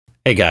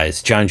Hey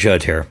guys, John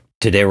Judd here.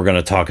 Today we're going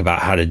to talk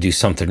about how to do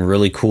something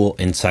really cool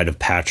inside of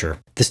Patcher.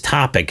 This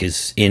topic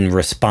is in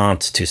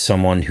response to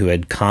someone who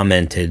had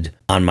commented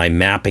on my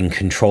mapping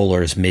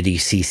controllers MIDI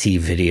CC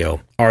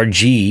video.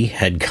 RG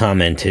had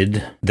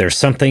commented, "There's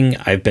something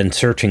I've been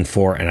searching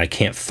for and I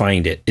can't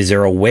find it. Is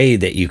there a way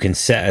that you can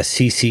set a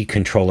CC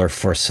controller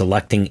for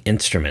selecting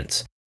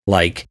instruments?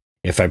 Like,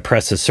 if I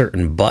press a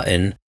certain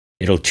button,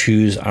 it'll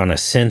choose on a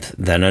synth,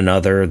 then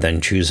another,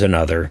 then choose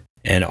another."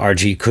 And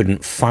RG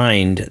couldn't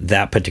find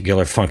that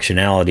particular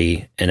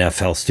functionality in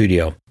FL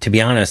Studio. To be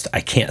honest,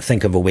 I can't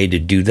think of a way to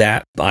do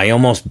that. I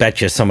almost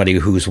bet you somebody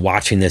who's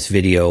watching this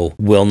video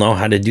will know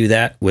how to do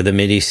that with a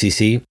MIDI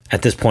CC.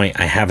 At this point,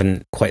 I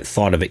haven't quite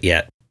thought of it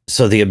yet.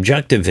 So the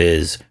objective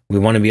is we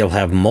want to be able to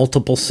have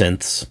multiple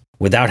synths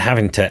without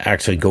having to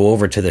actually go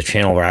over to the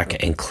channel rack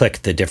and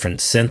click the different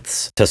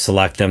synths to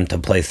select them to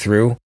play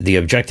through. The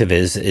objective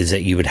is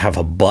that you would have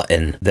a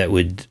button that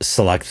would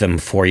select them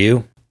for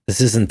you. This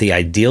isn't the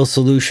ideal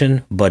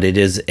solution, but it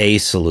is a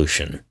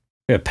solution.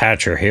 We have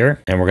Patcher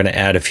here, and we're going to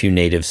add a few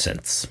native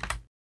synths.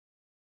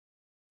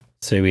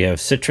 Say we have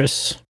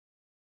Citrus,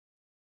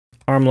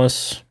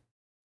 Harmless,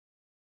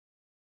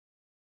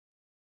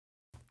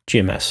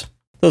 GMS.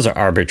 Those are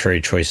arbitrary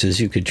choices.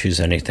 You could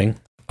choose anything.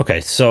 Okay,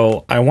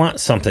 so I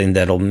want something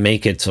that'll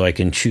make it so I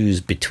can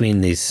choose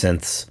between these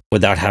synths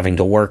without having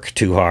to work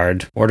too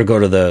hard or to go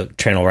to the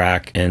channel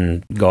rack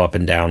and go up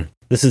and down.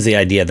 This is the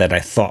idea that I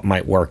thought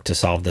might work to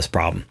solve this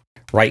problem.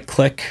 Right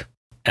click,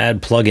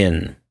 add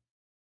plugin.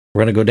 We're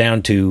going to go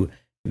down to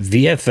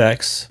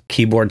VFX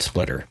Keyboard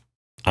Splitter.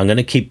 I'm going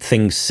to keep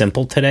things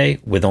simple today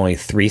with only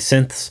 3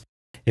 synths.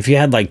 If you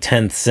had like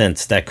 10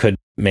 synths, that could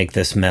make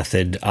this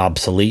method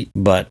obsolete,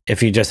 but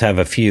if you just have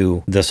a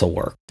few, this will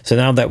work. So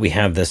now that we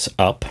have this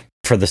up,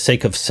 for the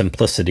sake of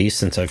simplicity,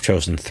 since I've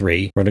chosen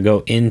 3, we're going to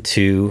go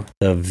into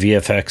the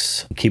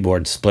VFX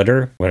Keyboard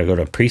Splitter. We're going to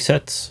go to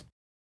Presets,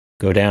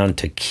 go down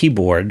to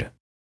Keyboard,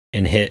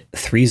 and hit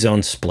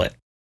 3-zone split.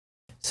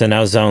 So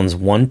now zones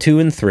 1, 2,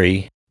 and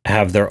 3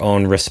 have their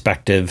own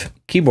respective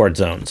keyboard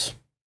zones.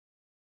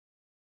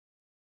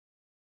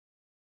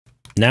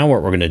 Now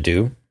what we're going to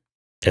do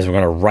is we're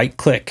going to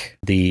right-click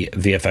the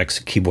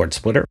VFX Keyboard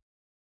Splitter.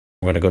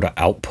 We're going to go to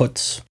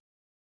Outputs,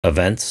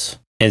 Events,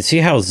 and see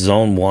how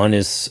Zone 1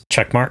 is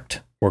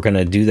checkmarked? We're going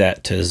to do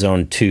that to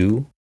Zone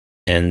 2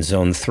 and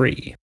Zone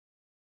 3.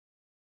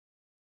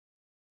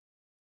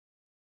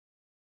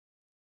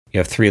 You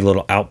have 3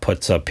 little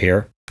outputs up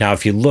here. Now,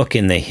 if you look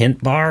in the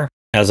hint bar,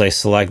 as I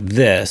select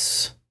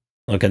this,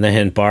 look in the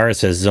hint bar, it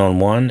says Zone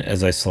 1.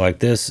 As I select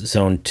this,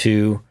 Zone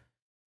 2,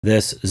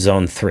 this,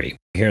 Zone 3.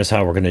 Here's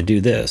how we're going to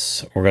do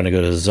this. We're going to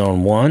go to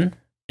Zone 1,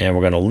 and we're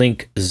going to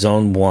link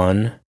Zone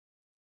 1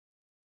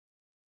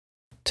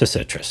 to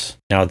Citrus.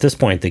 Now, at this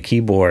point, the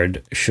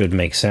keyboard should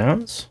make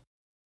sounds.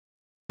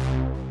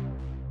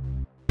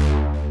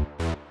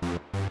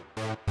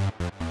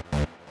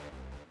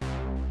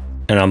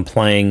 And I'm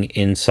playing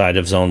inside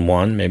of Zone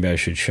 1. Maybe I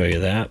should show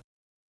you that.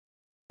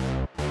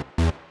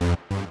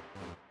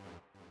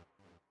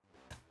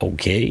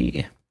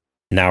 Okay.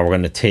 Now we're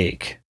going to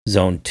take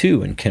Zone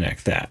 2 and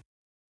connect that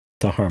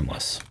to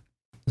Harmless.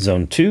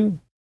 Zone 2.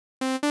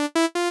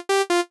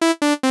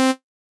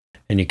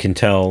 And you can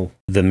tell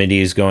the MIDI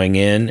is going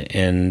in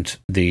and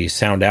the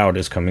sound out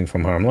is coming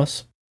from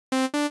Harmless.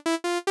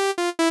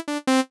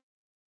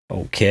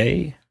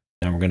 Okay.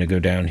 Now we're going to go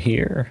down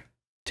here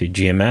to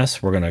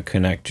GMS. We're going to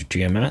connect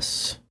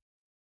GMS.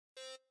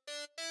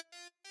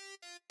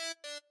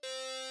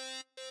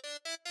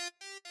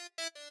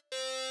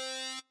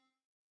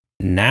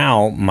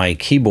 Now my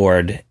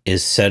keyboard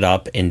is set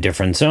up in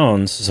different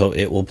zones, so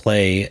it will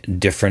play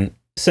different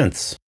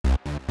synths.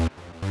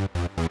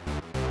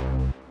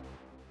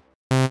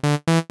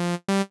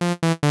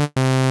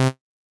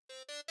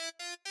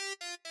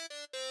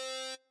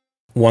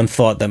 One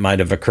thought that might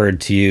have occurred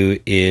to you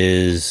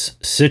is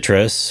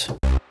Citrus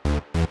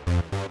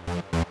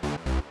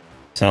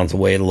sounds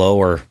way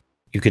lower.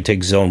 You could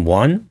take Zone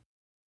 1,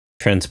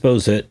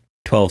 transpose it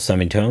 12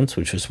 semitones,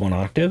 which is 1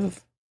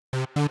 octave.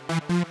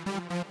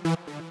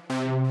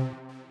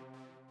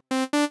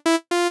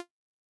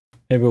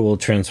 Maybe we'll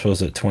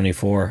transpose it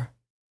 24.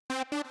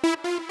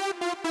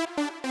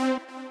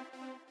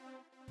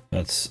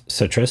 That's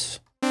Citrus.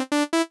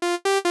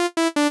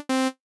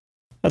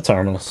 That's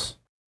Harmless.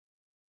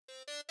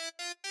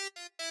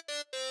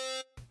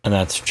 And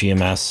that's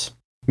GMS.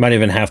 You might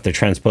even have to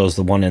transpose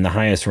the one in the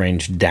highest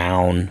range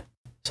down.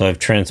 So I've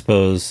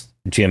transposed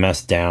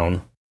GMS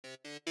down.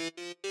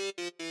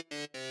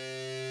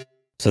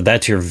 So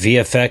that's your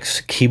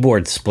VFX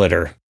Keyboard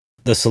Splitter.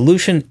 The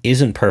solution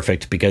isn't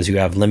perfect because you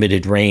have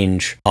limited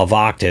range of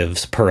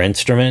octaves per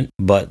instrument,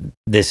 but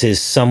this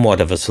is somewhat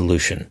of a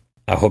solution.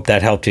 I hope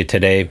that helped you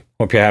today.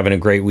 Hope you're having a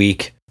great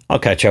week. I'll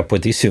catch up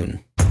with you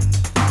soon.